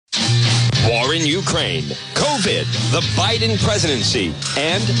war in Ukraine, COVID, the Biden presidency,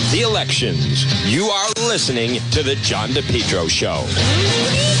 and the elections. You are listening to The John DePetro Show.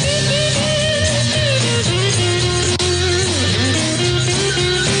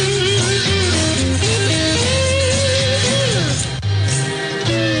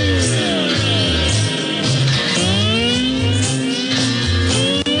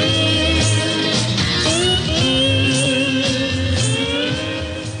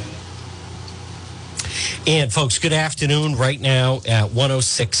 And, folks, good afternoon. Right now at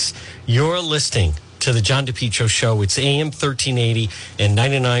 106, you're listening to the John DePetro Show. It's AM 1380 and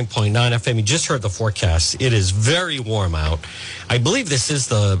 99.9 FM. You just heard the forecast. It is very warm out. I believe this is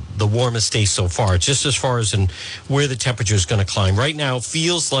the warmest day so far, just as far as in where the temperature is going to climb. Right now, it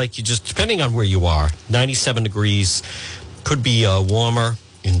feels like you just, depending on where you are, 97 degrees, could be warmer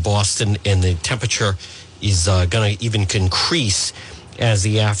in Boston, and the temperature is going to even increase as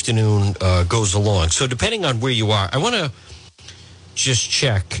the afternoon goes along. So depending on where you are, I want to just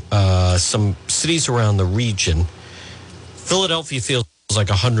check some cities around the region. Philadelphia feels like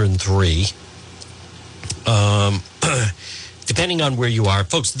 103. Depending on where you are.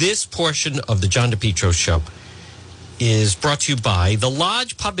 Folks, this portion of the John DePetro Show is brought to you by the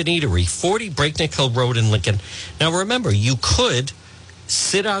Lodge Pub and Eatery, 40 Breakneck Hill Road in Lincoln. Now remember, you could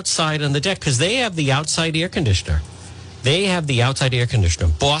sit outside on the deck because they have the outside air conditioner. They have the outside air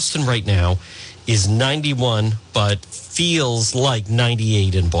conditioner. Boston right now is 91, but feels like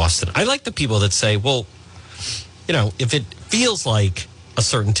 98 in Boston. I like the people that say, well, you know, if it feels like a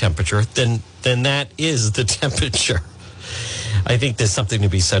certain temperature, then that is the temperature. I think there's something to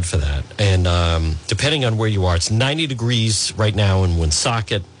be said for that. And depending on where you are, it's 90 degrees right now in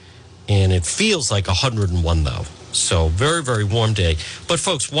Woonsocket, and it feels like 101, though. So very, very warm day. But,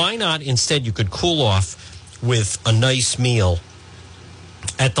 folks, why not instead you could cool off with a nice meal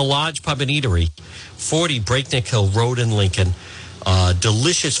at the Lodge Pub and Eatery, 40 Breakneck Hill Road in Lincoln.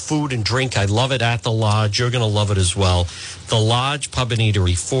 Delicious food and drink. I love it at the Lodge. You're going to love it as well. The Lodge Pub and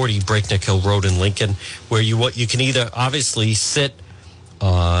Eatery, 40 Breakneck Hill Road in Lincoln, where you can either obviously sit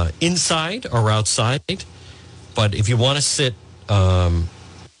inside or outside. But if you want to sit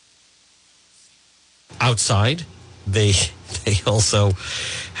outside, they also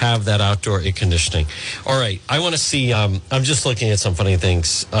have that outdoor air conditioning. All right, I want to see, I'm just looking at some funny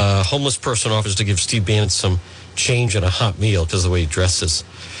things. Homeless person offers to give Steve Bannon some change and a hot meal because of the way he dresses.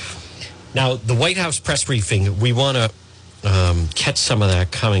 Now, the White House press briefing, we want to catch some of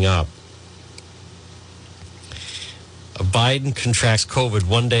that coming up. Biden contracts COVID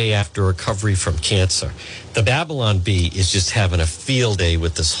one day after recovery from cancer. The Babylon Bee is just having a field day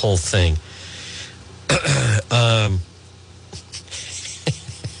with this whole thing.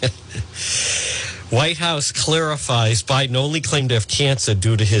 White House clarifies Biden only claimed to have cancer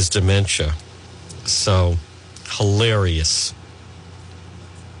due to his dementia. So, hilarious.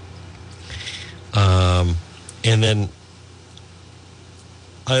 And then,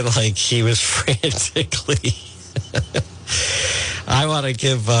 he was frantically... I want to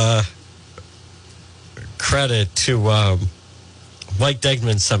give credit to Mike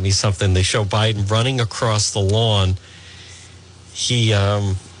Degman sent me something. They show Biden running across the lawn. He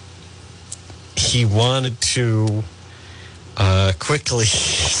wanted to quickly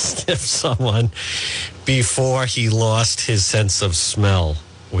sniff someone before he lost his sense of smell,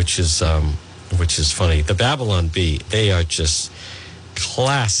 which is funny. The Babylon Bee, they are just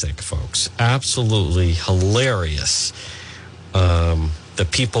classic, folks. Absolutely hilarious. The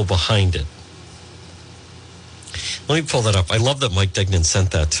people behind it. Let me pull that up. I love that Mike Degnan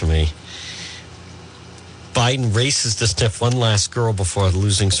sent that to me. Biden races to sniff one last girl before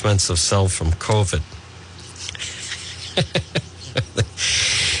losing sense of self from COVID.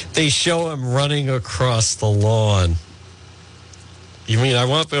 They show him running across the lawn. You mean I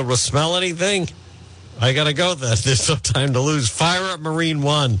won't be able to smell anything? I got to go then. There's no time to lose. Fire up Marine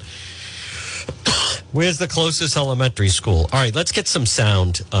One. Where's the closest elementary school? All right, let's get some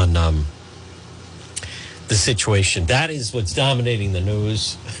sound on the situation. That is what's dominating the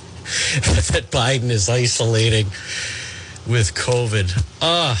news. That Biden is isolating with COVID.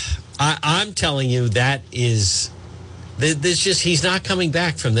 I'm telling you, that is, he's not coming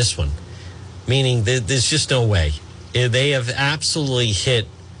back from this one. Meaning, there's just no way. They have absolutely hit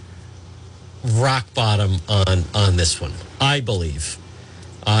rock bottom on this one, I believe.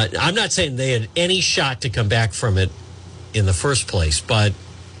 I'm not saying they had any shot to come back from it in the first place, but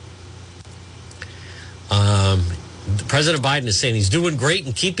President Biden is saying he's doing great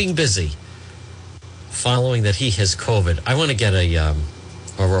and keeping busy following that he has COVID. I want to get a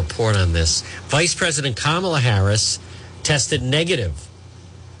report on this. Vice President Kamala Harris tested negative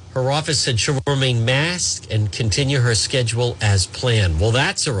Her office said she'll remain masked and continue her schedule as planned. Well,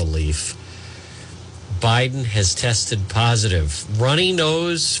 that's a relief. Biden has tested positive. Runny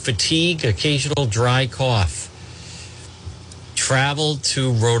nose, fatigue, occasional dry cough. Traveled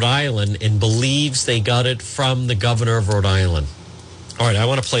to Rhode Island and believes they got it from the governor of Rhode Island. All right, I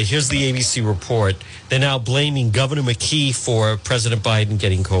want to play. Here's the ABC report. They're now blaming Governor McKee for President Biden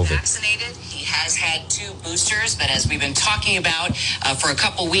getting COVID. Vaccinated. He has had 2 boosters, but as we've been talking about for a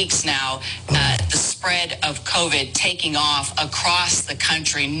couple weeks now, the spread of COVID taking off across the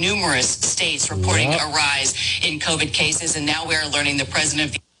country. Numerous states reporting a rise in COVID cases, and now we're learning the president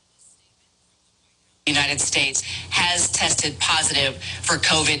of the United States has tested positive for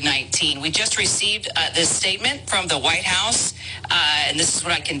COVID-19. We just received this statement from the White House, and this is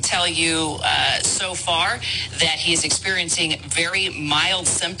what I can tell you so far, that he is experiencing very mild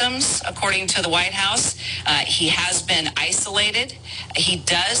symptoms, according to the White House. He has been isolated. He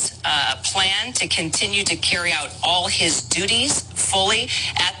does plan to continue to carry out all his duties fully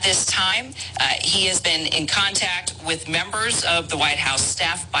at this time. He has been in contact with members of the White House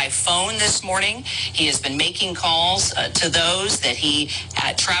staff by phone this morning. He has been making calls to those that he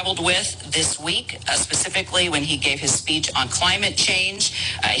traveled with this week, specifically when he gave his speech on climate change.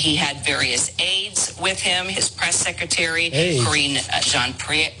 He had various aides with him. His press secretary, Karine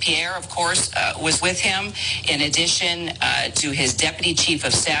Jean-Pierre, of course, was with him. In addition to his deputy chief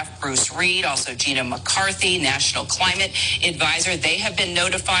of staff, Bruce Reed, also Gina McCarthy, National Climate Advisor. They have been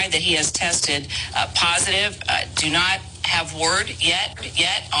notified that he has tested positive. Do not have word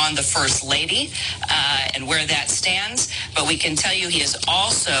yet on the First Lady and where that stands, but we can tell you he is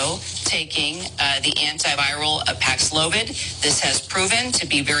also taking the antiviral Paxlovid. This has proven to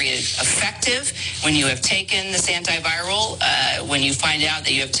be very effective when you have taken this antiviral, when you find out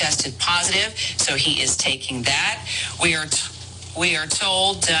that you have tested positive, so he is taking that. We are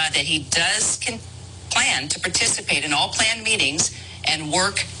told that he does plan to participate in all planned meetings and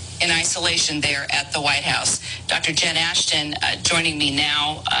work in isolation there at the White House. Dr. Jen Ashton joining me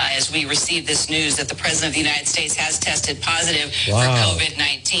now as we receive this news that the President of the United States has tested positive for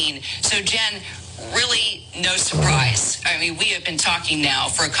COVID-19. So, Jen, really no surprise. I mean, we have been talking now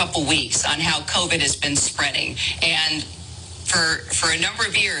for a couple weeks on how COVID has been spreading. And for a number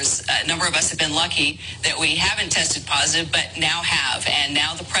of years, a number of us have been lucky that we haven't tested positive, but now have. And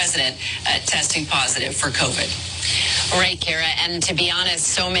now the president testing positive for COVID. Right, Kara. And to be honest,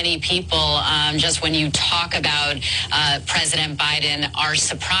 so many people, just when you talk about President Biden, are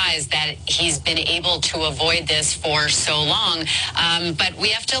surprised that he's been able to avoid this for so long. But we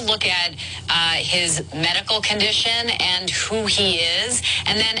have to look at his medical condition and who he is,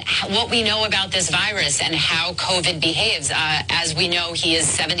 and then what we know about this virus and how COVID behaves. As we know, he is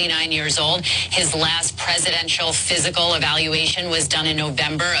 79 years old. His last presidential physical evaluation was done in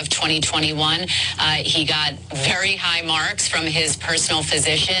November of 2021. He got very high marks from his personal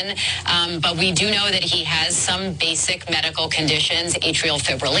physician, but we do know that he has some basic medical conditions, atrial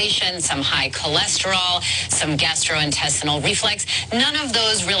fibrillation, some high cholesterol, some gastrointestinal reflux. None of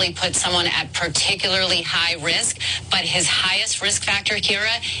those really put someone at particularly high risk, but his highest risk factor,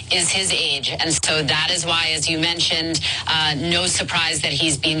 Kira, is his age. And so that is why, as you mentioned, no surprise that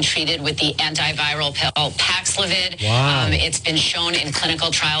he's being treated with the antiviral pill Paxlovid. Wow. It's been shown in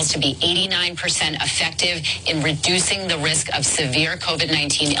clinical trials to be 89% effective in reducing the risk of severe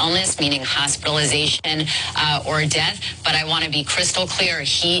COVID-19 illness, meaning hospitalization or death. But I want to be crystal clear,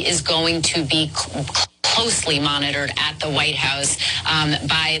 he is going to be closely monitored at the White House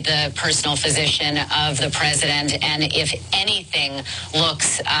by the personal physician of the president. And if anything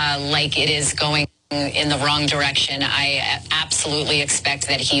looks like it is going in the wrong direction, I absolutely expect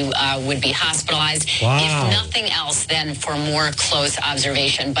that he would be hospitalized. Wow. If nothing else, then for more close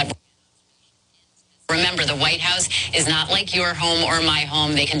observation. But remember, the White House is not like your home or my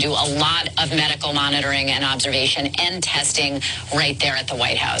home. They can do a lot of medical monitoring and observation and testing right there at the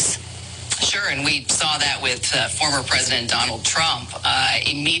White House. Sure, and we saw that with former President Donald Trump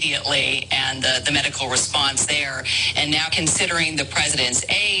immediately, and the medical response there. And now, considering the president's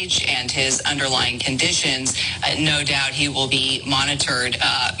age and his underlying conditions, no doubt he will be monitored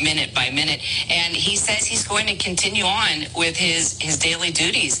minute by minute. And he says he's going to continue on with his daily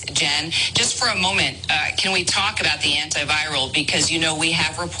duties. Jen, just for a moment, can we talk about the antiviral? Because, you know, we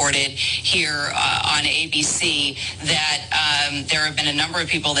have reported here on ABC that there have been a number of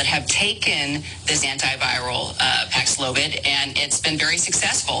people that have taken this antiviral Paxlovid, and it's been very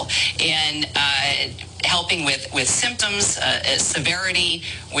successful in helping with symptoms, severity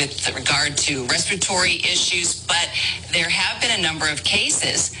with regard to respiratory issues. But there have been a number of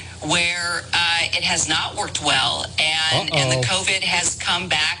cases where it has not worked well, and the COVID has come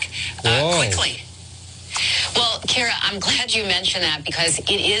back quickly. Well, Kara, I'm glad you mentioned that because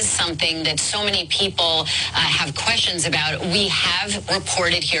it is something that so many people have questions about. We have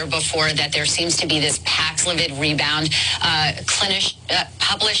reported here before that there seems to be this Paxlovid rebound.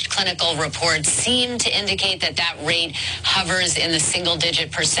 Published clinical reports seem to indicate that rate hovers in the single-digit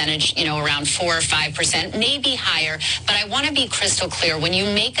percentage, around 4 or 5%, maybe higher. But I want to be crystal clear. When you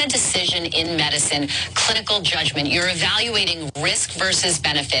make a decision in medicine, clinical judgment, you're evaluating risk versus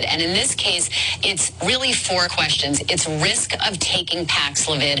benefit. And in this case, it's really 4 questions. It's risk of taking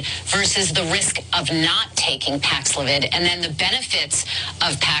Paxlovid versus the risk of not taking Paxlovid, and then the benefits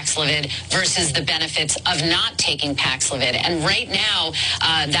of Paxlovid versus the benefits of not taking Paxlovid. And right now,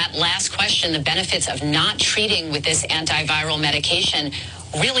 that last question, the benefits of not treating with this antiviral medication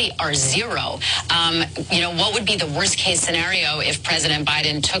really are zero. What would be the worst case scenario if President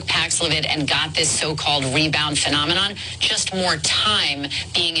Biden took Paxlovid and got this so-called rebound phenomenon? Just more time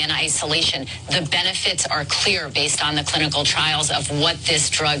being in isolation. The benefits are clear based on the clinical trials of what this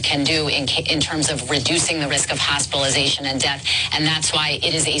drug can do in terms of reducing the risk of hospitalization and death. And that's why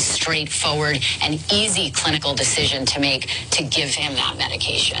it is a straightforward and easy clinical decision to make to give him that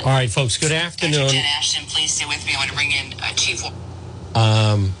medication. All right, folks, good afternoon. Dr. Jen Ashton, please stay with me. I want to bring in Chief...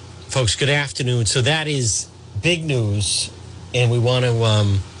 Folks, good afternoon. So that is big news, and we want to,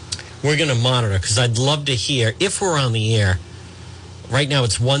 we're going to monitor, because I'd love to hear, if we're on the air, right now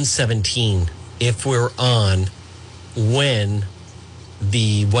it's 1:17, if we're on, when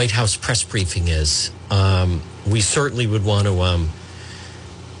the White House press briefing is. We certainly would want to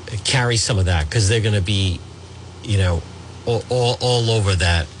carry some of that, because they're going to be, all over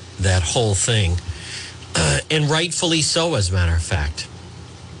that whole thing. And rightfully so, as a matter of fact.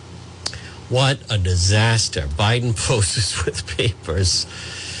 What a disaster. Biden poses with papers.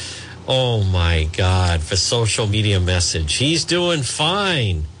 Oh, my God. For social media message. He's doing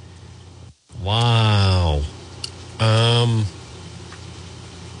fine. Wow.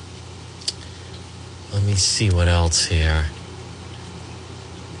 Let me see what else here.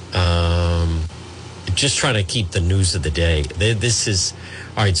 Just trying to keep the news of the day. This is...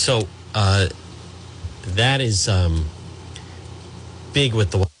 All right, so... that is big with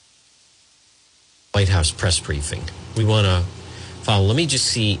the White House press briefing. We want to follow. Let me just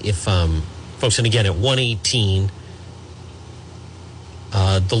see if folks, and again at 1:18,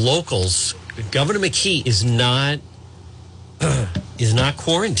 the locals. Governor McKee is not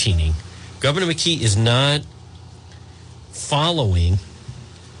quarantining. Governor McKee is not following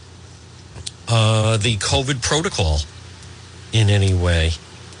the COVID protocol in any way.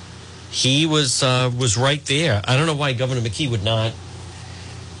 He was right there. I don't know why Governor McKee would not,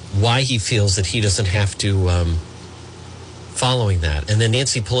 why he feels that he doesn't have to following that. And then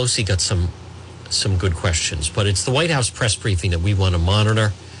Nancy Pelosi got some good questions. But it's the White House press briefing that we want to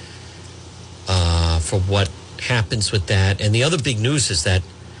monitor for what happens with that. And the other big news is that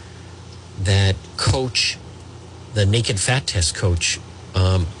coach, the naked fat test coach,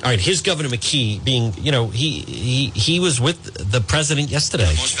 all right, here's Governor McKee being, he was with the president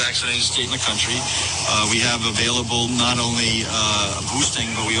yesterday. The most vaccinated state in the country. We have available not only boosting,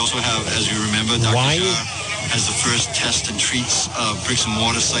 but we also have, as you remember, Dr. Shah has the first test and treats bricks and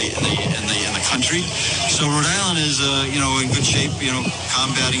mortar site in the country. So Rhode Island is, in good shape,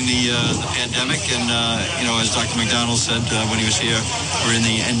 combating the pandemic. And, as Dr. McDonald said when he was here, we're in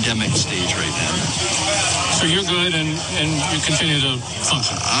the endemic stage right now. So you're good and you continue to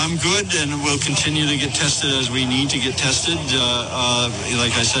function? I'm good, and we'll continue to get tested as we need to get tested.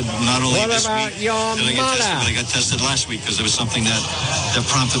 Like I said, not only this week did I get tested, but I got tested last week because there was something that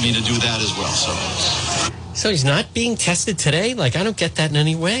prompted me to do that as well. So he's not being tested today? Like, I don't get that in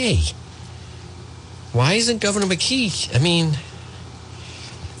any way. Why isn't Governor McKee? I mean,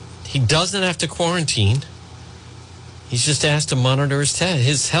 he doesn't have to quarantine. He's just asked to monitor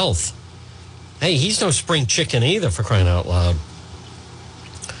his health. Hey, he's no spring chicken either, for crying out loud.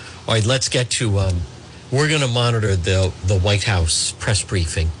 All right, let's get to, we're going to monitor the White House press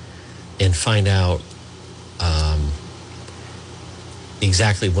briefing and find out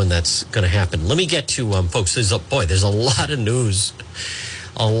exactly when that's going to happen. Let me get to, folks, there's a lot of news.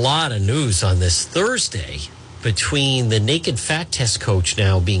 A lot of news on this Thursday between the naked fat test coach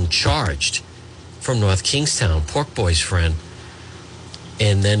now being charged from North Kingstown, Pork Boy's friend.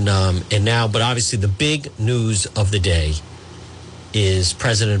 And then, and now, but obviously the big news of the day is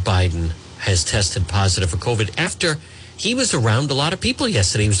President Biden has tested positive for COVID after he was around a lot of people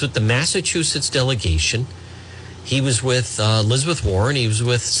yesterday. He was with the Massachusetts delegation. He was with Elizabeth Warren. He was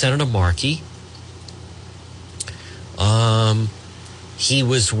with Senator Markey. He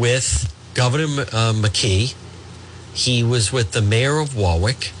was with Governor McKee. He was with the mayor of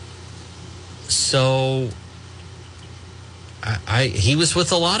Warwick. So he was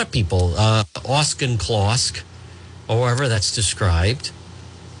with a lot of people. Oskin Klosk, or however that's described.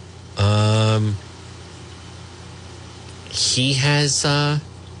 He has,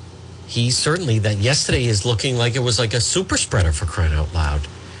 he certainly, that yesterday is looking like it was like a super spreader, for crying out loud.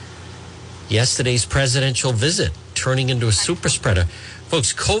 Yesterday's presidential visit turning into a super spreader.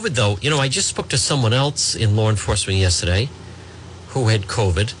 Folks, COVID though, you know, I just spoke to someone else in law enforcement yesterday who had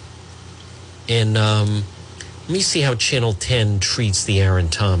COVID. And let me see how Channel 10 treats the Aaron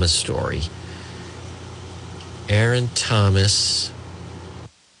Thomas story. Aaron Thomas.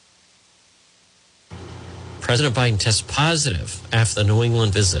 President Biden tests positive after the New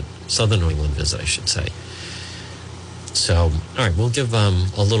England visit, Southern New England visit, I should say. So, all right, we'll give a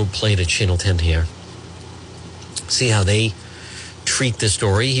little play to Channel 10 here. See how they treat the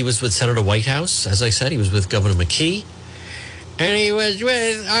story. He was with Senator Whitehouse, as I said. He was with Governor McKee. And he was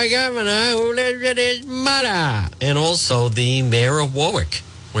with our governor who lives with his mother. And also the mayor of Warwick,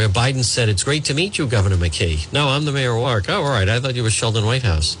 where Biden said, "It's great to meet you, Governor McKee." "No, I'm the mayor of Warwick." "Oh, all right. I thought you were Sheldon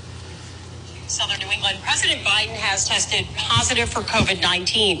Whitehouse." Southern New England, President Biden has tested positive for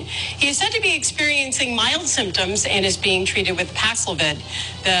COVID-19. He is said to be experiencing mild symptoms and is being treated with Paxlovid.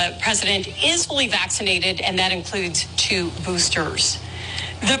 The president is fully vaccinated, and that includes 2 boosters.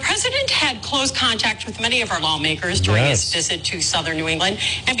 The president had close contact with many of our lawmakers during his visit to Southern New England.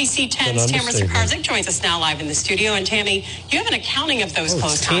 NBC 10's Tamara Sakarzik joins us now live in the studio. And Tammy, you have an accounting of those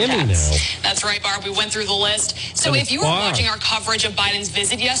close contacts. Now. That's right, Barb. We went through the list. So if you were watching our coverage of Biden's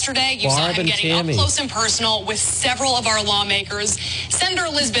visit yesterday, you saw him getting up close and personal with several of our lawmakers. Senator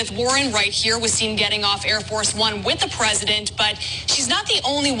Elizabeth Warren right here was seen getting off Air Force One with the president, but she's not the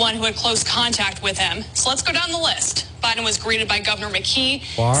only one who had close contact with him. So let's go down the list. Biden was greeted by Governor McKee,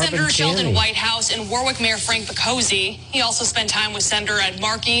 Senator Sheldon Whitehouse, and Warwick Mayor Frank Bacozzi. He also spent time with Senator Ed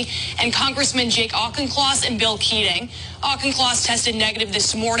Markey and Congressman Jake Auchincloss and Bill Keating. Auchincloss tested negative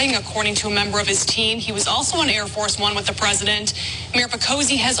this morning, according to a member of his team. He was also on Air Force One with the president. Mayor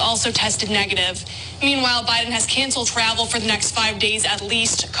Bacozzi has also tested negative. Meanwhile, Biden has canceled travel for the next 5 days at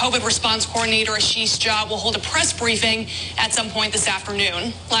least. COVID response coordinator Ashish Jha will hold a press briefing at some point this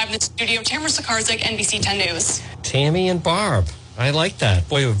afternoon. Live in the studio, Tamara Sakarzik, NBC 10 News. Tammy and Barb. I like that.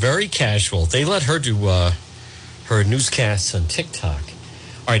 Boy, very casual. They let her do her newscasts on TikTok.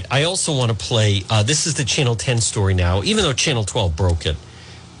 All right, I also want to play, this is the Channel 10 story now, even though Channel 12 broke it,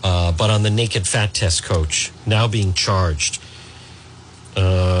 but on the naked fat test coach, now being charged.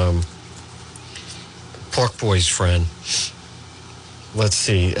 Pork Boy's friend. Let's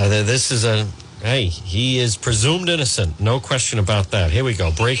see. This is hey, he is presumed innocent. No question about that. Here we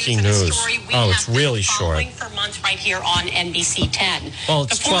go. Breaking news. Oh, it's really short. For months right here on NBC 10. Well,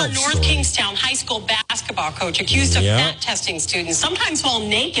 it's the former 12 North story. Kingstown High School basketball coach accused of fat testing students, sometimes while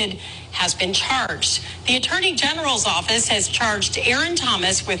naked, has been charged. The Attorney General's office has charged Aaron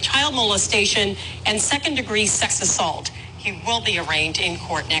Thomas with child molestation and second-degree sex assault. He will be arraigned in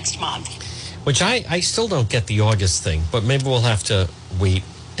court next month. Which I still don't get the August thing, but maybe we'll have to wait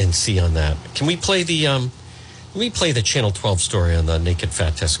and see on that. Can we play the Channel 12 story on the naked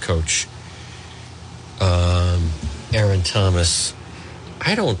fat test coach, Aaron Thomas?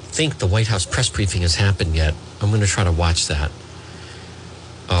 I don't think the White House press briefing has happened yet. I'm going to try to watch that.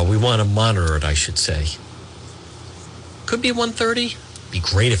 We want to monitor it, I should say. Could be 1:30. Be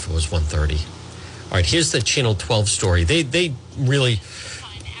great if it was 1:30. All right, here's the Channel 12 story. They really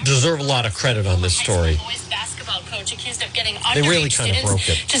deserve a lot of credit on this story. Coach accused of getting They really underage kind of broke it.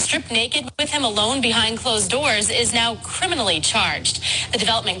 students to strip naked with him alone behind closed doors is now criminally charged. The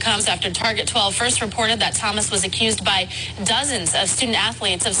development comes after Target 12 first reported that Thomas was accused by dozens of student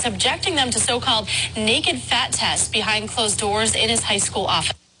athletes of subjecting them to so-called naked fat tests behind closed doors in his high school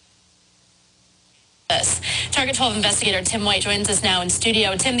office. Target 12 investigator Tim White joins us now in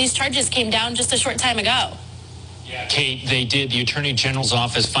studio. Tim, these charges came down just a short time ago. Kate, they did. The Attorney General's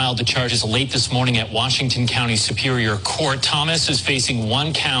office filed the charges late this morning at Washington County Superior Court. Thomas is facing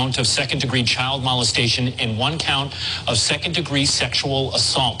 1 count of second-degree child molestation and 1 count of second-degree sexual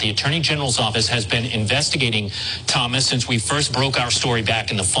assault. The Attorney General's office has been investigating Thomas since we first broke our story back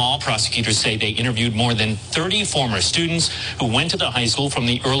in the fall. Prosecutors say they interviewed more than 30 former students who went to the high school from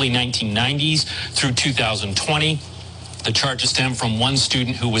the early 1990s through 2020. The charges stem from one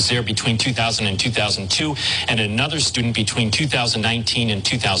student who was there between 2000 and 2002 and another student between 2019 and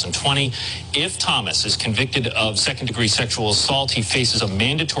 2020. If Thomas is convicted of second-degree sexual assault, he faces a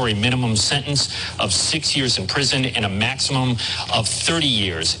mandatory minimum sentence of 6 years in prison and a maximum of 30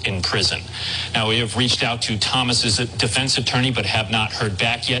 years in prison. Now, we have reached out to Thomas's defense attorney but have not heard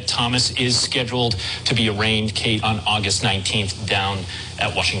back yet. Thomas is scheduled to be arraigned, Kate, on August 19th down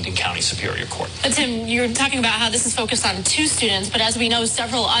at Washington County Superior Court. But Tim, you're talking about how this is focused on 2 students, but as we know,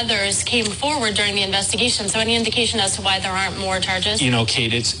 several others came forward during the investigation. So any indication as to why there aren't more charges? You know,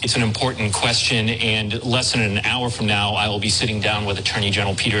 Kate, it's an important question, and less than an hour from now, I will be sitting down with Attorney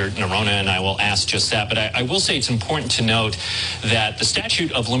General Peter Neronha, and I will ask just that. But I will say it's important to note that the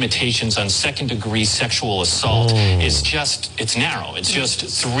statute of limitations on second-degree sexual assault is it's narrow. It's just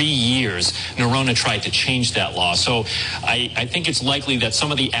 3 years. Neronha tried to change that law. So I think it's likely that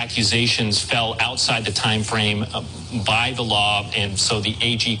some of the accusations fell outside the time frame by the law, and so the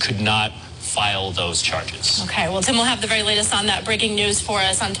AG could not file those charges. Okay, well, Tim will have the very latest on that breaking news for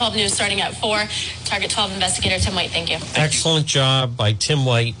us on 12 News starting at 4. Target 12 investigator Tim White, thank you. Excellent job by Tim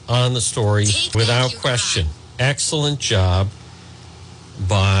White on the story, without question. Excellent job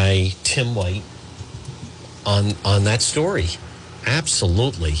by Tim White on that story.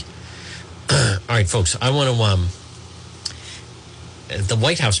 Absolutely. All right, folks, I want to the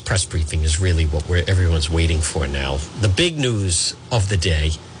White House press briefing is really what everyone's waiting for now. The big news of the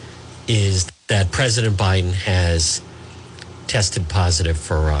day is that President Biden has tested positive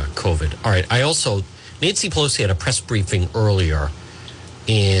for COVID. All right, Nancy Pelosi had a press briefing earlier,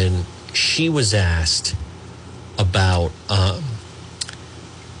 and she was asked about,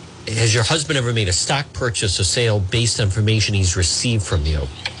 has your husband ever made a stock purchase or sale based on information he's received from you?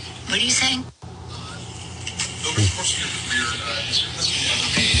 What are you saying? Over the course of your career, has your husband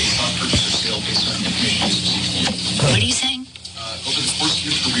ever made a stock purchase or sale based on information he's received? What are you saying? Over the course of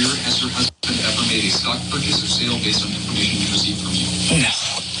your career, has your husband ever made a stock purchase or sale based on information he's received from you? No,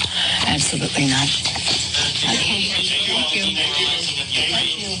 absolutely not. Okay, thank you.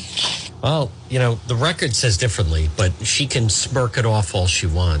 Well, the record says differently, but she can smirk it off all she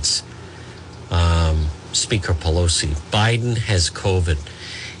wants. Speaker Pelosi, Biden has COVID.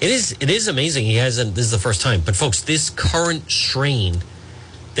 It is amazing he hasn't. This is the first time. But folks, this current strain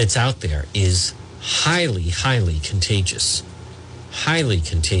that's out there is highly, highly contagious. Highly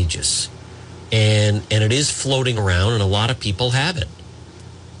contagious. And it is floating around, and a lot of people have it.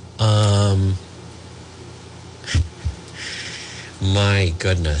 My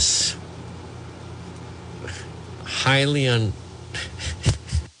goodness.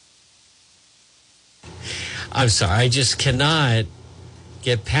 I'm sorry, I just cannot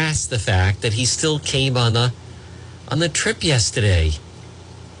get past the fact that he still came on the trip yesterday.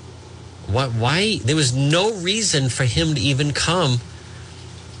 Why? There was no reason for him to even come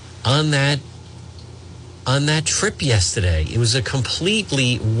on that trip yesterday. It was a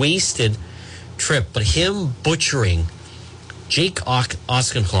completely wasted trip. But him butchering, Jake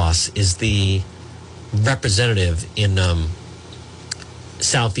Auchincloss is the representative in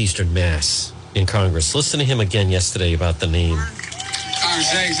southeastern Mass in Congress. Listen to him again yesterday about the name.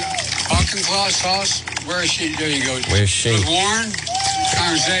 Congress Auchincloss House. Where is she? There you go. Where's she? With Warren.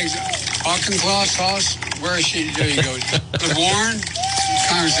 Congress Auchincloss House. Where is she? There you go. With Warren.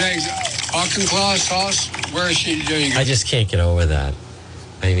 Congress Auchincloss House. Where is she? There you go. I just can't get over that.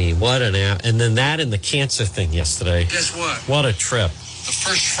 I mean, what an app. And then that and the cancer thing yesterday. Guess what? What a trip. The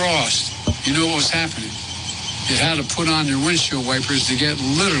first frost, you know what was happening? You had to put on your windshield wipers to get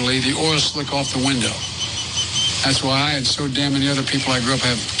literally the oil slick off the window. That's why I and so damn many other people I grew up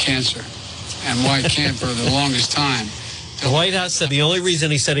have cancer. And why can't for the longest time. The White House said the only reason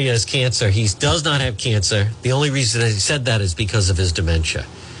he said he has cancer, he does not have cancer. The only reason he said that is because of his dementia.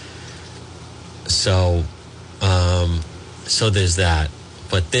 So there's that.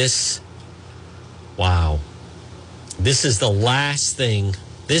 But this, wow. This is the last thing.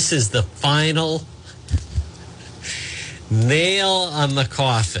 This is the final nail on the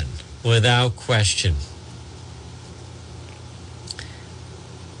coffin, without question,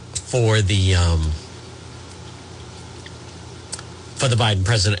 for the Biden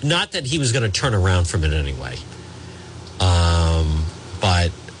president. Not that he was going to turn around from it anyway,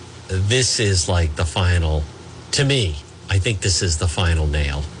 but this is like the final. To me, I think this is the final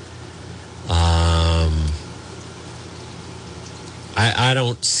nail. I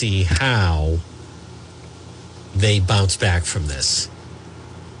don't see how they bounce back from this.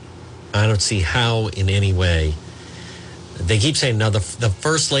 I don't see how in any way. They keep saying now the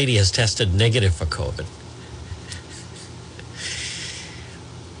first lady has tested negative for COVID.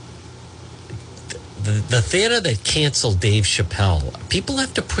 The theater that canceled Dave Chappelle, people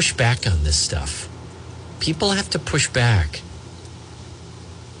have to push back on this stuff. People have to push back.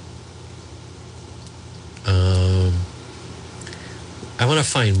 I want to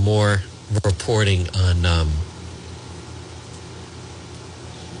find more reporting on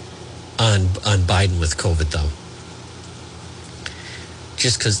Biden with COVID, though.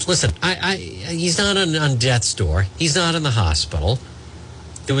 Just because, listen, he's not on death's door. He's not in the hospital.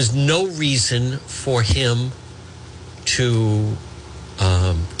 There was no reason for him to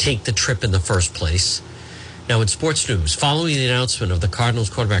take the trip in the first place. Now, in sports news, following the announcement of the Cardinals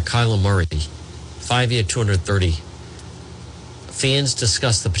quarterback Kyler Murray, 5-year, $230, fans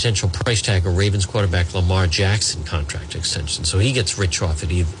discussed the potential price tag of Ravens quarterback Lamar Jackson contract extension. So he gets rich off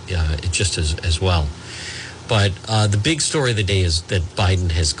it just as well. But the big story of the day is that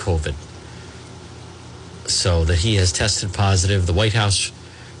Biden has COVID. So that he has tested positive. The White House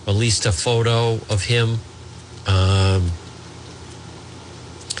released a photo of him.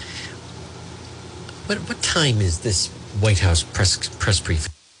 What time is this White House press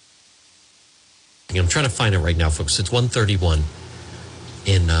briefing? I'm trying to find it right now, folks. It's 1:31.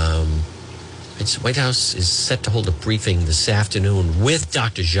 White House is set to hold a briefing this afternoon with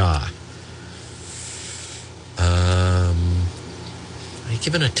Dr. Jha. Are you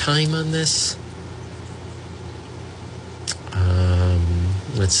given a time on this?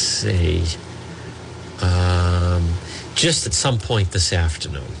 Let's see. Just at some point this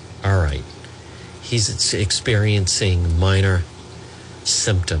afternoon. All right. He's experiencing minor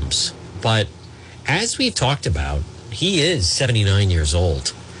symptoms. But as we've talked about, he is 79 years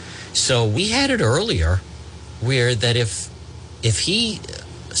old. So we had it earlier where that if he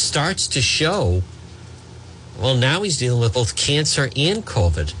starts to show, well, now he's dealing with both cancer and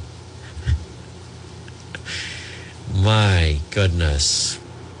COVID. My goodness.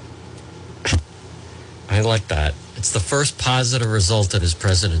 I like that. It's the first positive result of his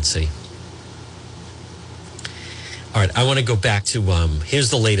presidency. All right, I want to go back to, here's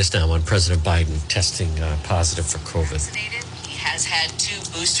the latest now on President Biden testing positive for COVID. He has had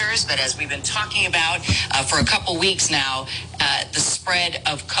 2 boosters, but as we've been talking about for a couple weeks now, the spread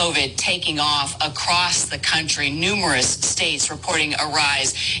of COVID taking off across the country, numerous states reporting a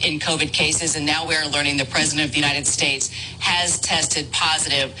rise in COVID cases, and now we're learning the President of the United States has tested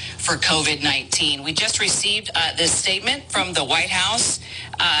positive for COVID-19. We just received this statement from the White House,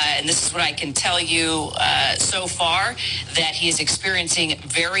 and this is what I can tell you so far, that he is experiencing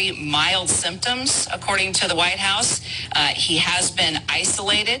very mild symptoms, according to the White House. He has been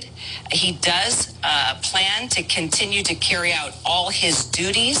isolated. He does plan to continue to carry out all his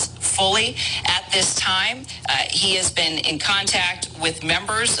duties fully at this time. He has been in contact with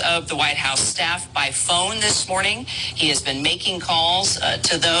members of the White House staff by phone this morning. He has been making calls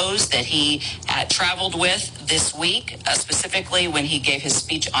to those that he traveled with this week, specifically when he gave his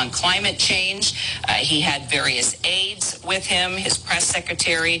speech on climate change. He had various aides with him. His press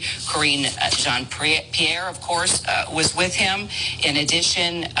secretary, Karine Jean-Pierre, of course, was with him. In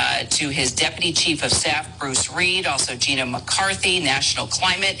addition to his deputy chief of staff, Bruce Reed, also Gina McCarthy, National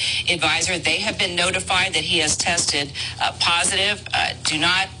Climate Advisor. They have been notified that he has tested positive. Do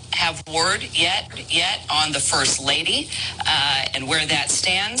not have word yet on the First Lady and where that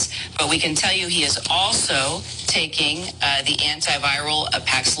stands, but we can tell you he is also taking the antiviral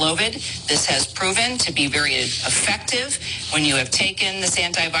Paxlovid. This has proven to be very effective when you have taken this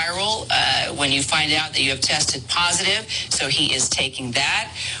antiviral, when you find out that you have tested positive. So he is taking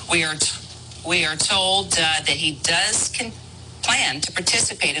that. We are told that he does plan to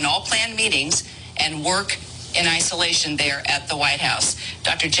participate in all planned meetings and work in isolation there at the White House.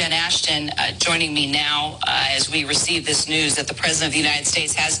 Dr. Jen Ashton joining me now as we receive this news that the President of the United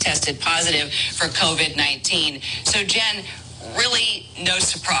States has tested positive for COVID-19. So, Jen, really no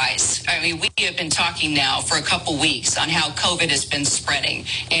surprise. I mean, we have been talking now for a couple weeks on how COVID has been spreading.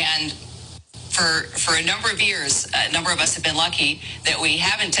 And for a number of years, a number of us have been lucky that we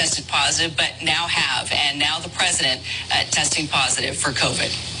haven't tested positive, but now have. And now the president testing positive for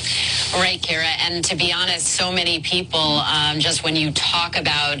COVID. Right, Kara. And to be honest, so many people, just when you talk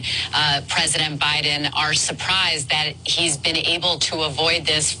about President Biden, are surprised that he's been able to avoid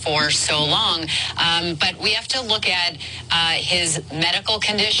this for so long. But we have to look at his medical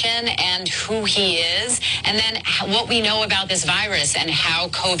condition and who he is, and then what we know about this virus and how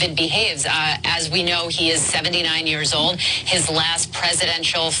COVID behaves. As we know, he is 79 years old. His last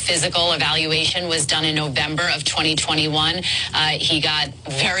presidential physical evaluation was done in November of 2021. He got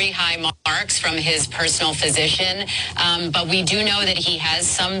very high marks from his personal physician, but we do know that he has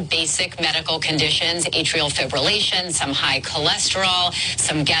some basic medical conditions, atrial fibrillation, some high cholesterol,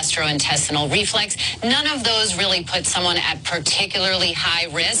 some gastrointestinal reflux. None of those really put someone at particularly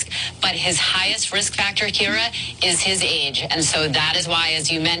high risk, but his highest risk factor, Kira, is his age. And so that is why,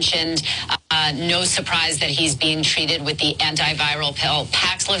 as you mentioned, No surprise that he's being treated with the antiviral pill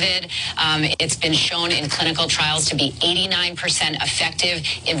Paxlovid. It's been shown in clinical trials to be 89% effective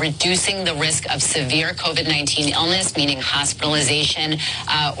in reducing the risk of severe COVID-19 illness, meaning hospitalization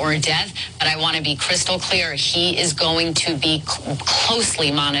or death. But I want to be crystal clear. He is going to be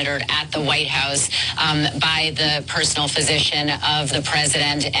closely monitored at the White House by the personal physician of the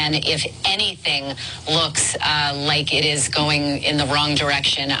president. And if anything looks like it is going in the wrong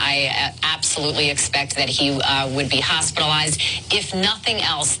direction, I absolutely expect that he would be hospitalized. If nothing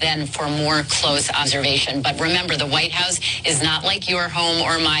else, then for more close observation. But remember, the White House is not like your home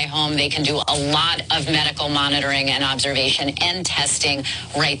or my home. They can do a lot of medical monitoring and observation and testing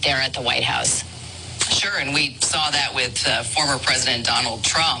right there at the White House. Sure, and we saw that with former President Donald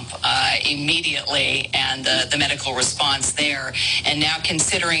Trump immediately, and the medical response there. And now,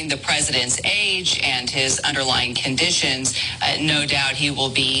 considering the president's age and his underlying conditions, no doubt he will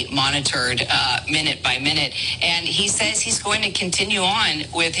be monitored minute by minute. And he says he's going to continue on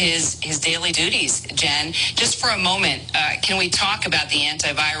with his daily duties. Jen, just for a moment, can we talk about the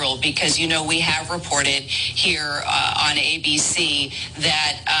antiviral? Because, you know, we have reported here on ABC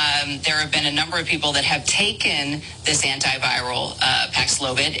that there have been a number of people that have taken this antiviral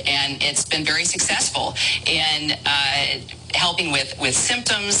Paxlovid, and it's been very successful in helping with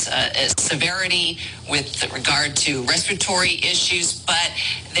symptoms, severity with regard to respiratory issues. But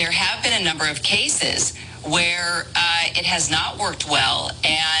there have been a number of cases where it has not worked well,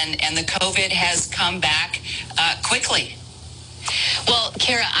 and the COVID has come back quickly. Well,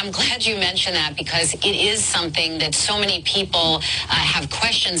 Kara, I'm glad you mentioned that, because it is something that so many people have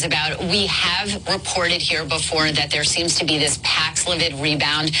questions about. We have reported here before that there seems to be this Paxlovid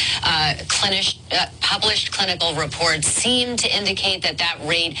rebound. Published clinical reports seem to indicate that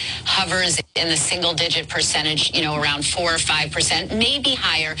rate hovers in the single-digit percentage, you know, around 4 or 5%, maybe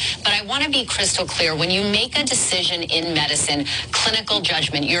higher. But I want to be crystal clear. When you make a decision in medicine, clinical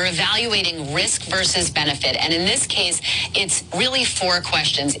judgment, you're evaluating risk versus benefit. And in this case, it's really 4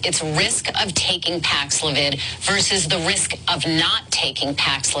 questions. It's risk of taking Paxlovid versus the risk of not taking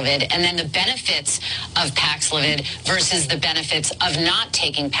Paxlovid, and then the benefits of Paxlovid versus the benefits of not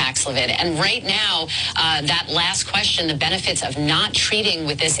taking Paxlovid. And right now, that last question, the benefits of not treating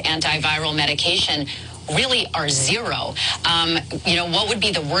with this antiviral medication, really are zero. You know, what would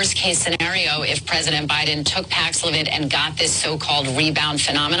be the worst case scenario if President Biden took Paxlovid and got this so-called rebound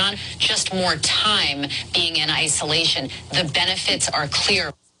phenomenon? Just more time being in isolation. The benefits are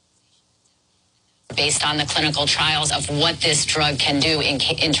clear based on the clinical trials of what this drug can do in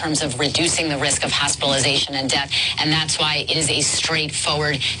terms of reducing the risk of hospitalization and death. And that's why it is a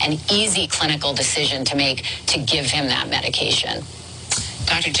straightforward and easy clinical decision to make to give him that medication.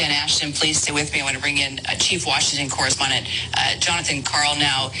 Dr. Jen Ashton, please stay with me. I want to bring in Chief Washington Correspondent Jonathan Karl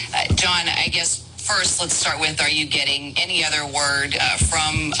now. John, I guess first let's start with, are you getting any other word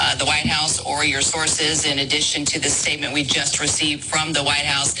from the White House or your sources, in addition to the statement we just received from the White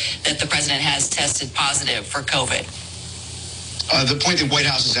House that the president has tested positive for COVID? The point the White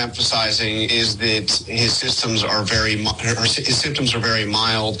House is emphasizing is that his symptoms are very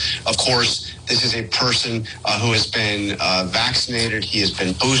mild. Of course, this is a person who has been vaccinated. He has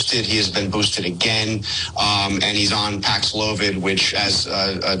been boosted. He has been boosted again. And he's on Paxlovid, which, as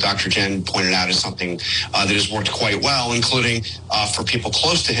Dr. Jen pointed out, is something that has worked quite well, including for people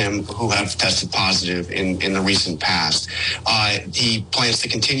close to him who have tested positive in the recent past. He plans to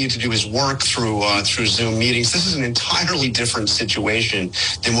continue to do his work through Zoom meetings. This is an entirely different situation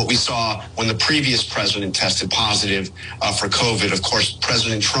than what we saw when the previous president tested positive for COVID. Of course,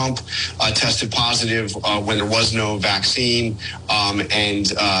 President Trump tested positive when there was no vaccine, and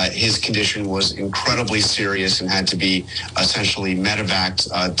his condition was incredibly serious and had to be essentially medevaced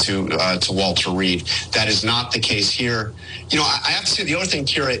to Walter Reed. That is not the case here. You know, I have to say the other thing,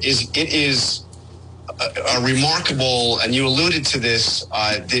 Kira, is it is a remarkable, and you alluded to this,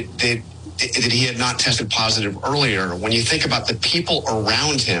 that he had not tested positive earlier. When you think about the people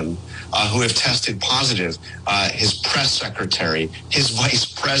around him who have tested positive, his press secretary, his vice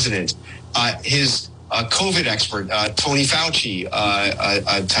president, his COVID expert, Tony Fauci,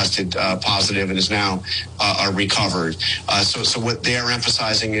 tested positive and is now recovered. So what they are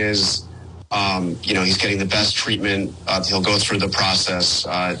emphasizing is, you know, he's getting the best treatment. He'll go through the process.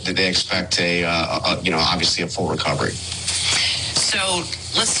 They expect obviously a full recovery. So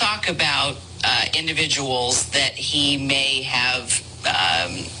let's talk about individuals that he may have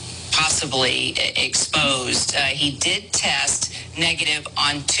possibly exposed. He did test negative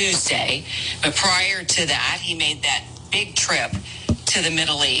on Tuesday, but prior to that, he made that big trip to the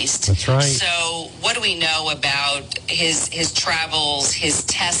Middle East. That's right. So what do we know about his travels, his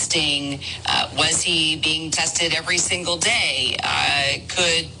testing? Was he being tested every single day?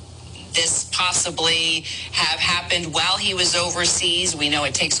 Could this possibly have happened while he was overseas? We know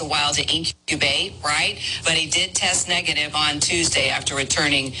it takes a while to incubate, right? But he did test negative on Tuesday after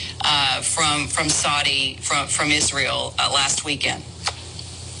returning from Saudi, from Israel last weekend.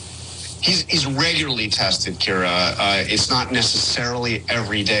 He's regularly tested, Kira. It's not necessarily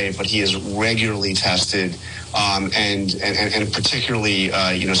every day, but he is regularly tested, and particularly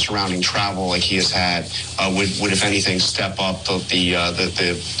surrounding travel like he has had would if anything step up the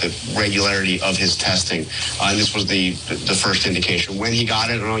regularity of his testing. And this was the first indication when he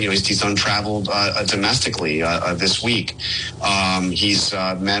got it. He's untraveled domestically this week. He's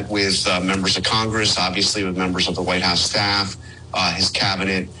met with members of Congress, obviously with members of the White House staff, his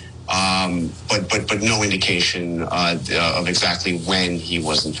cabinet. But no indication of exactly when he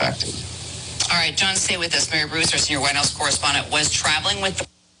was infected. All right, John, stay with us. Mary Bruce, our senior White House correspondent, was traveling with the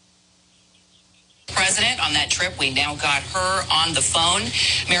president on that trip. We now got her on the phone.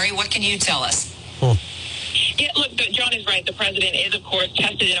 Mary, what can you tell us? Yeah, look, John is right. The president is, of course,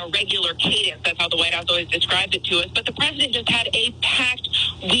 tested in a regular cadence. That's how the White House always described it to us. But the president just had a packed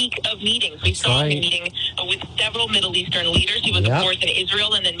week of meetings. We saw him meeting with several Middle Eastern leaders. He was, of course, in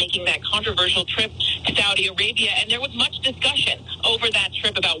Israel and then making that controversial trip to Saudi Arabia. And there was much discussion over that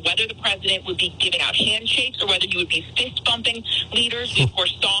trip about whether the president would be giving out handshakes or whether he would be fist-bumping leaders. We, of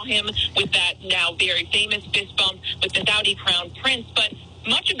course, saw him with that now very famous fist bump with the Saudi crown prince. But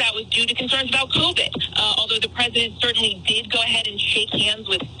much of that was due to concerns about COVID, although the president certainly did go ahead and shake hands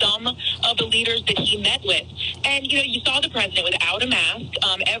with some of the leaders that he met with. And, you saw the president without a mask.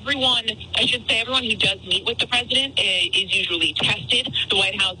 Everyone who does meet with the president is usually tested. The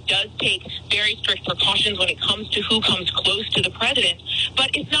White House does take very strict precautions when it comes to who comes close to the president, but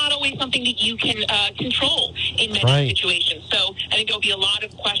it's not always something that you can control in many situations. So I think there'll be a lot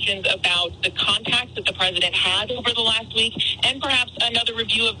of questions about the contacts that the president had over the last week and perhaps another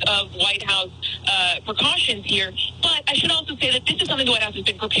review of White House precautions here. But I should also say that this is something the White House has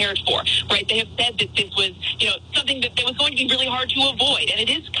been prepared for, right? They have said that this was, something that was going to be really hard to avoid. And it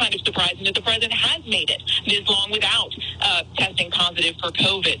is kind of surprising that the president has made it this long without testing positive for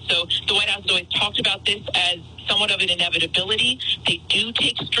COVID. So the White House has always talked about this as somewhat of an inevitability. They do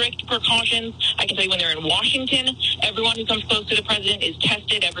take strict precautions. I can tell you when they're in Washington, everyone who comes close to the president is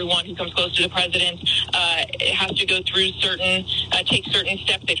tested. Everyone who comes close to the president has to go through take certain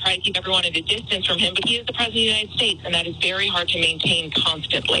steps. They try to keep everyone at a distance from him, but he is the president of the United States, and that is very hard to maintain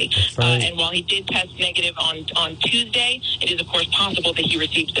constantly. And while he did test negative on Tuesday, it is, of course, possible that he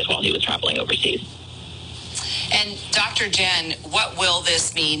received this while he was traveling overseas. And Dr. Jen, what will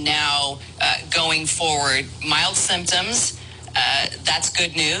this mean now going forward? Mild symptoms, that's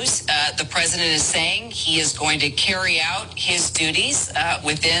good news. The president is saying he is going to carry out his duties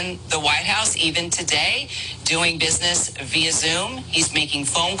within the White House, even today, doing business via Zoom. He's making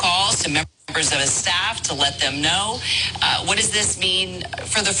phone calls to members of his staff to let them know. What does this mean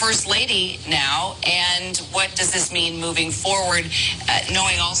for the First Lady now? And what does this mean moving forward,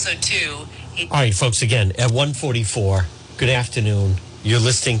 knowing also, too, all right, folks, again, at 1:44, good afternoon. You're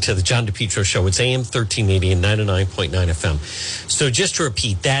listening to the John DePietro Show. It's AM 1380 and 99.9 FM. So just to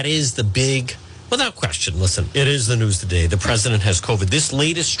repeat, that is the big, without question, listen, it is the news today. The president has COVID. This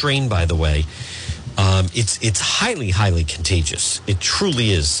latest strain, by the way, it's highly, highly contagious. It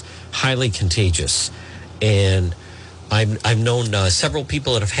truly is highly contagious. And I've known several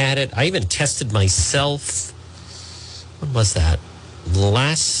people that have had it. I even tested myself. When was that?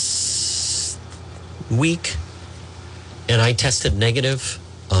 Last week, and I tested negative,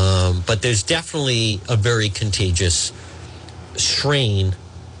 but there's definitely a very contagious strain,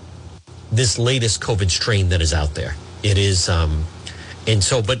 this latest COVID strain that is out there. It is, and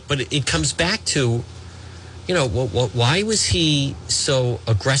so, but it comes back to, why was he so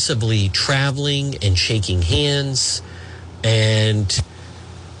aggressively traveling and shaking hands, and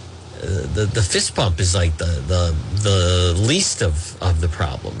the fist bump is like the least of the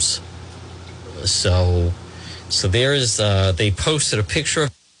problems. So there is, they posted a picture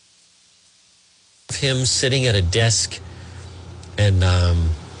of him sitting at a desk, and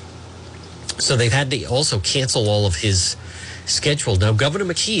so they've had to also cancel all of his schedule. Now, Governor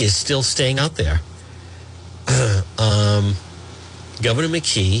McKee is still staying out there. Governor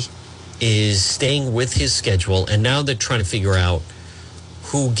McKee is staying with his schedule, and now they're trying to figure out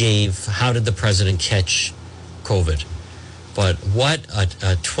how did the president catch COVID? But what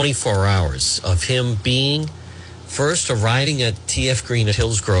a 24 hours of him first arriving at TF Green at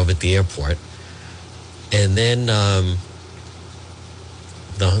Hillsgrove at the airport, and then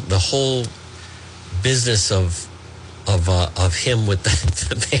the whole business of him with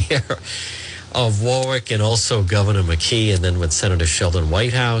the mayor of Warwick and also Governor McKee, and then with Senator Sheldon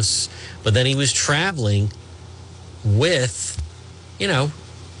Whitehouse. But then he was traveling with,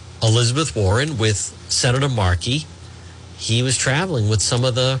 Elizabeth Warren, with Senator Markey. He was traveling with some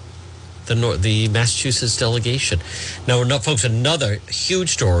of the Massachusetts delegation. Now, folks, another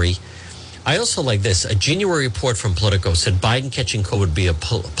huge story. I also like this. A January report from Politico said Biden catching COVID would be a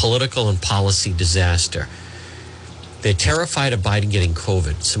political and policy disaster. They're terrified of Biden getting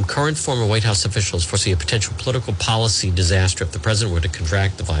COVID. Some current former White House officials foresee a potential political policy disaster if the president were to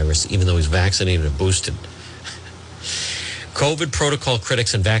contract the virus, even though he's vaccinated and boosted. COVID protocol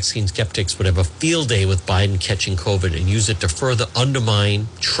critics and vaccine skeptics would have a field day with Biden catching COVID and use it to further undermine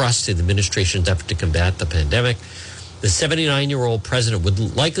trust in the administration's effort to combat the pandemic. The 79-year-old president would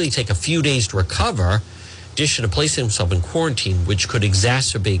likely take a few days to recover, in addition to placing himself in quarantine, which could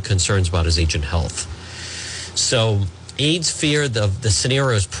exacerbate concerns about his aging health. So aides fear the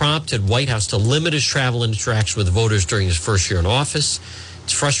scenario has prompted White House to limit his travel and interaction with voters during his first year in office.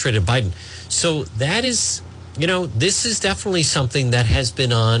 It's frustrated Biden. So that is, this is definitely something that has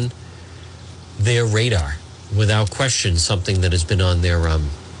been on their radar, without question, something that has been on their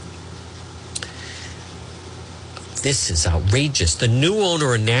This is outrageous. The new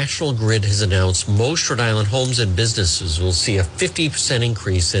owner of National Grid has announced most Rhode Island homes and businesses will see a 50%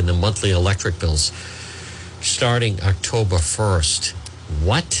 increase in the monthly electric bills starting October 1st.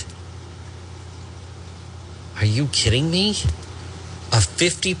 What? Are you kidding me? A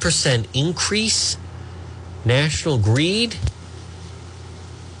 50% increase? National Grid?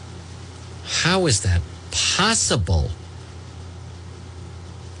 How is that possible?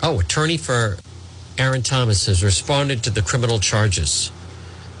 Oh, attorney for Aaron Thomas has responded to the criminal charges.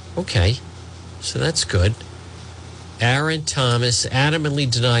 Okay, so that's good. Aaron Thomas adamantly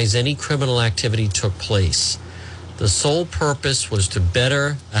denies any criminal activity took place. The sole purpose was to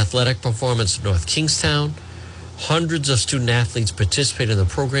better athletic performance in North Kingstown. Hundreds of student athletes participated in the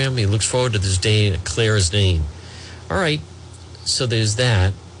program. He looks forward to this day to clear his name. All right, so there's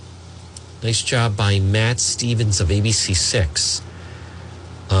that. Nice job by Matt Stevens of ABC6.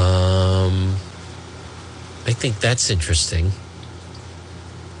 I think that's interesting.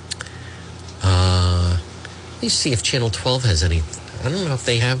 Let me see if Channel 12 has any. I don't know if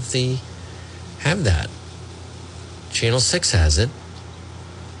they have that. Channel 6 has it.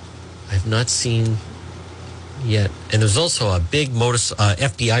 I've not seen yet. And there's also a big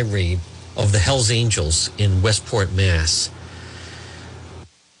FBI raid of the Hells Angels in Westport, Mass.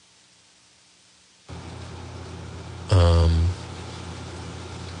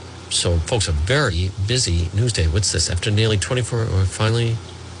 So, folks, a very busy news day. What's this? After nearly 24, we're finally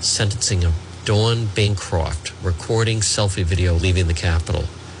sentencing of Dawn Bancroft, recording selfie video leaving the Capitol.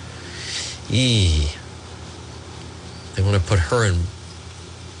 They want to put her in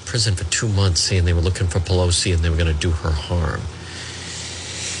prison for 2 months, saying they were looking for Pelosi and they were going to do her harm.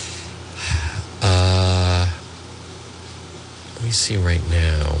 Let me see right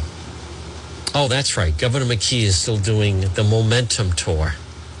now. Oh, that's right. Governor McKee is still doing the Momentum Tour.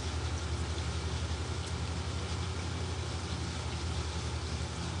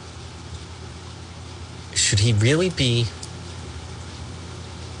 Should he really be?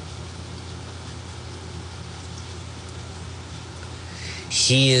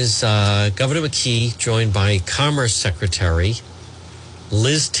 He is Governor McKee, joined by Commerce Secretary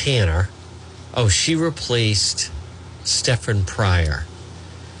Liz Tanner. Oh, she replaced Stephen Pryor.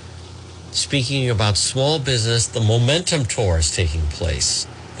 Speaking about small business, the Momentum Tour is taking place.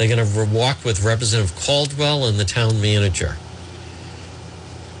 They're going to walk with Representative Caldwell and the town manager.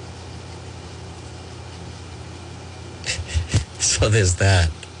 So there's that.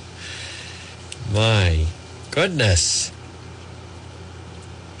 My goodness.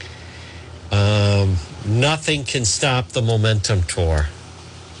 Nothing can stop the Momentum Tour.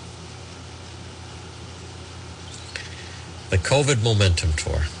 The COVID Momentum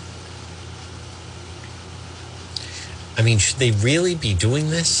Tour. I mean, should they really be doing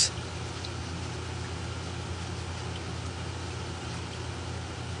this?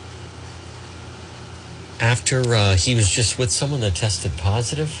 After he was just with someone that tested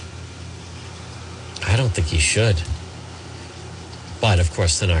positive? I don't think he should. But, of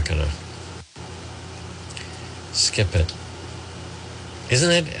course, they're not going to skip it.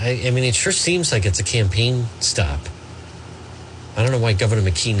 Isn't it? I mean, it sure seems like it's a campaign stop. I don't know why Governor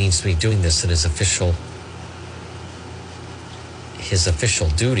McKee needs to be doing this in his official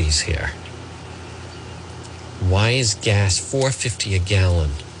duties here. Why is gas $4.50 a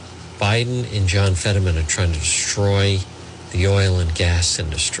gallon? Biden and John Fetterman are trying to destroy the oil and gas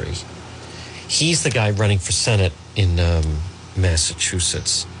industry. He's the guy running for Senate in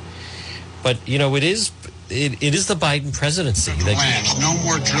Massachusetts. But, you know, it is the Biden presidency. Lands, no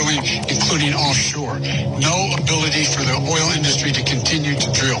more drilling, including offshore. No ability for the oil industry to continue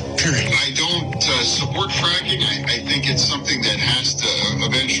to drill, period. I don't support fracking. I think it's something that has to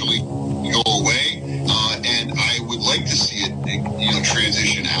eventually go away. And I would like to see it,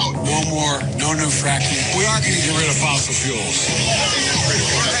 transition out. No new fracking. We are going to get rid of fossil fuels.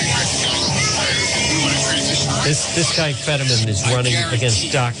 This guy Fetterman is running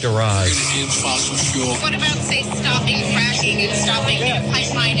against Dr. Oz. What about, say, stopping fracking and stopping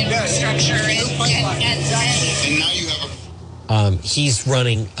pipeline infrastructure and now you have he's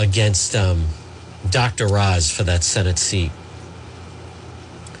running against Dr. Oz for that Senate seat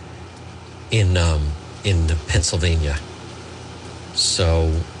in Pennsylvania.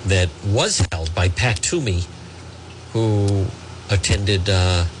 So that was held by Pat Toomey, who attended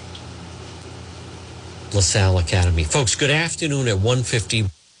LaSalle Academy. Folks, good afternoon at 1:51.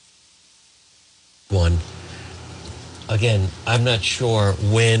 Again, I'm not sure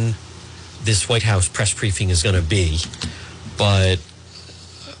when this White House press briefing is going to be, but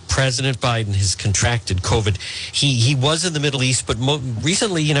President Biden has contracted COVID. He was in the Middle East, but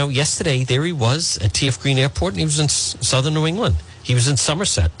recently, yesterday, there he was at T.F. Green Airport, and he was in southern New England. He was in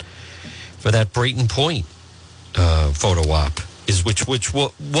Somerset for that Brayton Point photo op,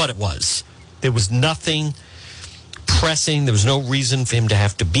 what it was. There was nothing pressing. There was no reason for him to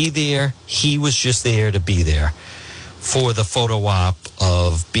have to be there. He was just there to be there for the photo op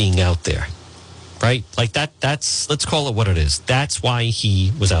of being out there, right? Like that's, let's call it what it is. That's why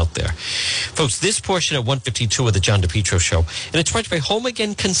he was out there. Folks, this portion at 1:52 of the John DePietro Show, and it's brought to you by Home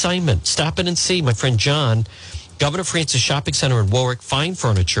Again Consignment. Stop in and see my friend John, Governor Francis Shopping Center in Warwick. Fine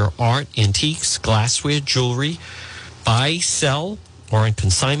furniture, art, antiques, glassware, jewelry. Buy, sell, or on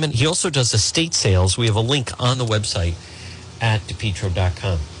consignment. He also does estate sales. We have a link on the website at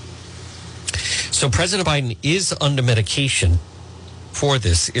DePietro.com. So President Biden is under medication for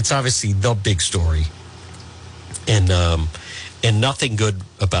this. It's obviously the big story. And nothing good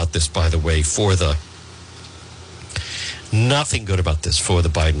about this, by the way, nothing good about this for the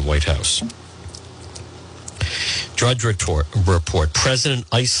Biden White House. Drudge report. President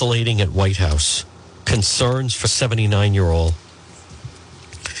isolating at White House. Concerns for 79-year-old.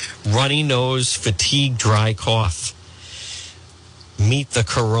 Runny nose, fatigue, dry cough. Meet the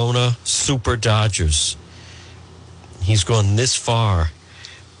Corona Super Dodgers. He's gone this far.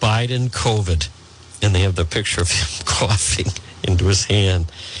 Biden COVID. And they have the picture of him coughing into his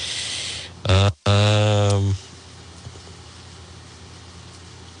hand. But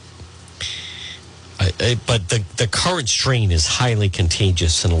the current strain is highly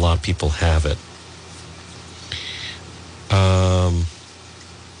contagious, and a lot of people have it.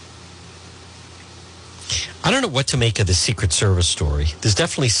 I don't know what to make of the Secret Service story. There's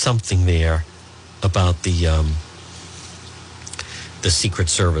definitely something there about the Secret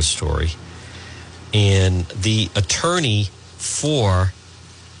Service story. And the attorney for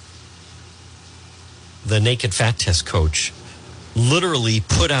the naked fat test coach literally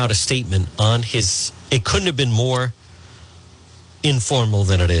put out a statement on it couldn't have been more informal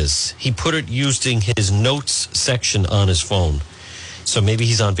than it is. He put it using his notes section on his phone. So maybe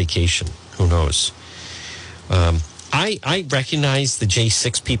he's on vacation. Who knows? I recognize the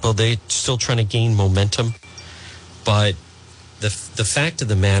J6 people. They're still trying to gain momentum. But the fact of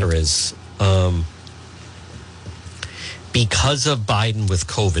the matter is, because of Biden with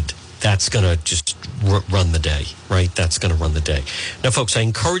COVID, that's going to just run the day, right? That's going to run the day. Now, folks, I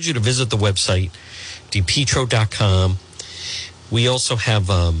encourage you to visit the website, DePietro.com. We also have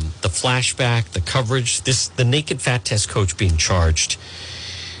the flashback, the coverage, the naked fat test coach being charged.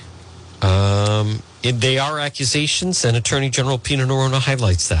 They are accusations, and Attorney General Pina Noronha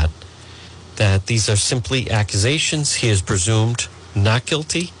highlights that these are simply accusations. He is presumed not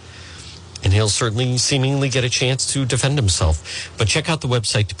guilty, and he'll certainly seemingly get a chance to defend himself. But check out the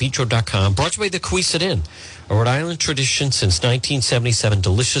website, DePietro.com. Brought to you by the Cowesett Inn, a Rhode Island tradition since 1977.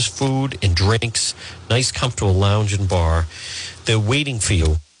 Delicious food and drinks, nice, comfortable lounge and bar. They're waiting for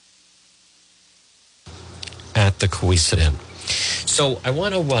you at the Cowesett Inn. So I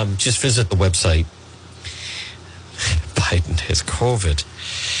want to just visit the website. Biden has COVID.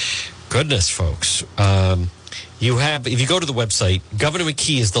 Goodness, folks. If you go to the website, Governor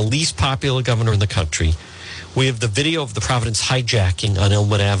McKee is the least popular governor in the country. We have the video of the Providence hijacking on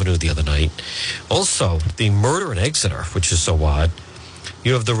Elmwood Avenue the other night. Also, the murder in Exeter, which is so odd.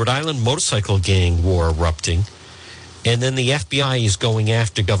 You have the Rhode Island motorcycle gang war erupting. And then the FBI is going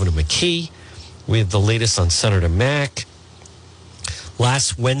after Governor McKee. We have the latest on Senator Mack.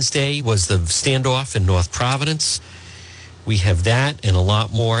 Last Wednesday was the standoff in North Providence. We have that and a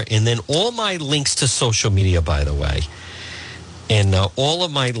lot more. And then all my links to social media, by the way. And all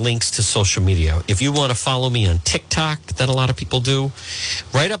of my links to social media. If you want to follow me on TikTok, that a lot of people do,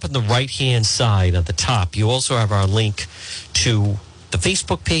 right up on the right-hand side at the top, you also have our link to the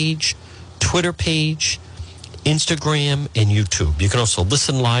Facebook page, Twitter page, Instagram, and YouTube. You can also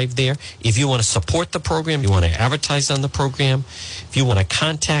listen live there. If you want to support the program, you want to advertise on the program, if you want to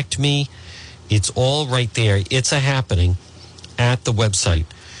contact me, it's all right there. It's a happening at the website,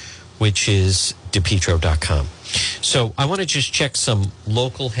 which is DePetro.com. So I want to just check some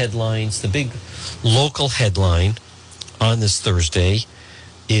local headlines. The big local headline on this Thursday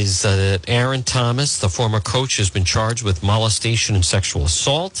is that Aaron Thomas, the former coach, has been charged with molestation and sexual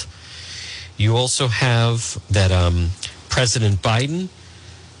assault. You also have that President Biden,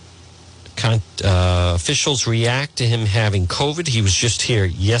 officials react to him having COVID. He was just here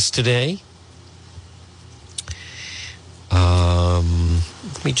yesterday.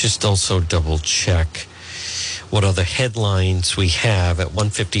 Let me just also double check what other headlines we have at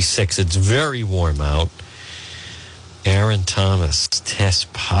 1:56. It's very warm out. Aaron Thomas tests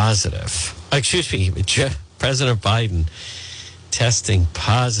positive. Excuse me, President Biden testing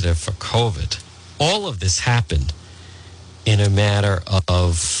positive for COVID. All of this happened in a matter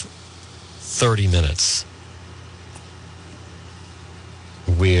of 30 minutes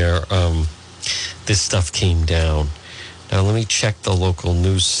where this stuff came down. Now, let me check the local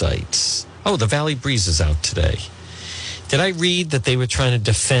news sites. Oh, the Valley Breeze is out today. Did I read that they were trying to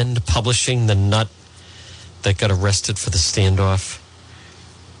defend publishing the nut that got arrested for the standoff?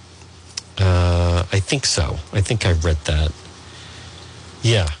 I think so. I think I read that.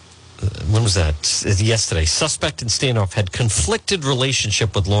 Yeah. When was that? Yesterday. Suspect in standoff had conflicted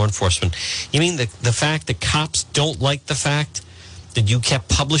relationship with law enforcement. You mean the fact that cops don't like the fact that you kept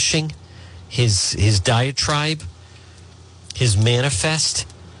publishing his diatribe, his manifest?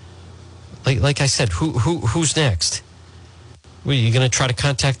 Like I said, who's next? Are you going to try to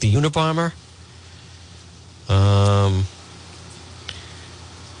contact the Unabomber?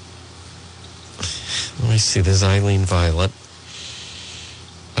 Let me see. There's Eileen Violet.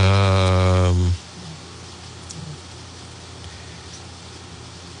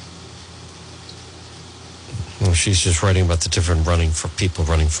 Well, she's just writing about the different people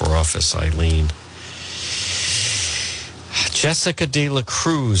running for office, Eileen. Jessica De La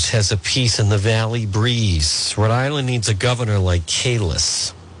Cruz has a piece in the Valley Breeze. Rhode Island needs a governor like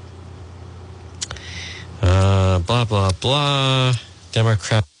Kalis. Blah, blah, blah.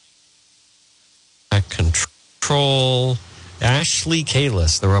 Democrat control. Ashley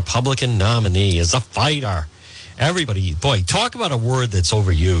Kalis, the Republican nominee, is a fighter. Everybody, boy, talk about a word that's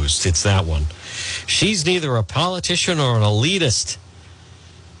overused. It's that one. She's neither a politician or an elitist.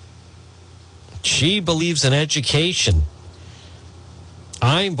 She believes in education.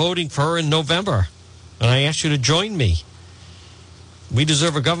 I'm voting for her in November, and I ask you to join me. We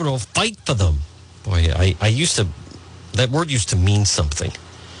deserve a governor who will fight for them. Boy, that word used to mean something.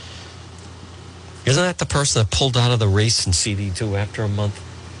 Isn't that the person that pulled out of the race in CD2 after a month?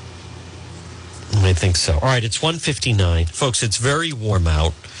 I think so. All right, it's 1:59. Folks, it's very warm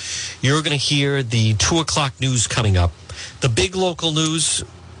out. You're going to hear the 2 o'clock news coming up. The big local news,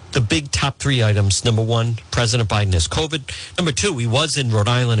 the big top three items. Number one, President Biden has COVID. Number two, he was in Rhode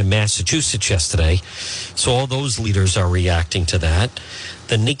Island and Massachusetts yesterday. So all those leaders are reacting to that.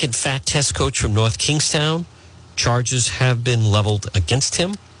 The naked fat test coach from North Kingstown, charges have been leveled against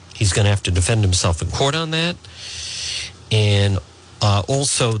him. He's going to have to defend himself in court on that. And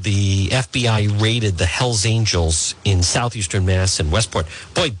also the FBI raided the Hells Angels in southeastern Mass and Westport.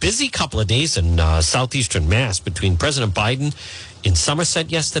 Boy, busy couple of days in southeastern Mass between President Biden in Somerset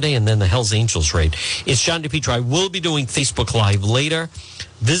yesterday and then the Hells Angels raid. It's John DePetro. I will be doing Facebook Live later.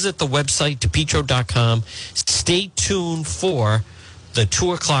 Visit the website, DePetro.com. Stay tuned for the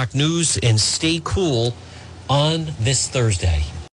 2 o'clock news and stay cool on this Thursday.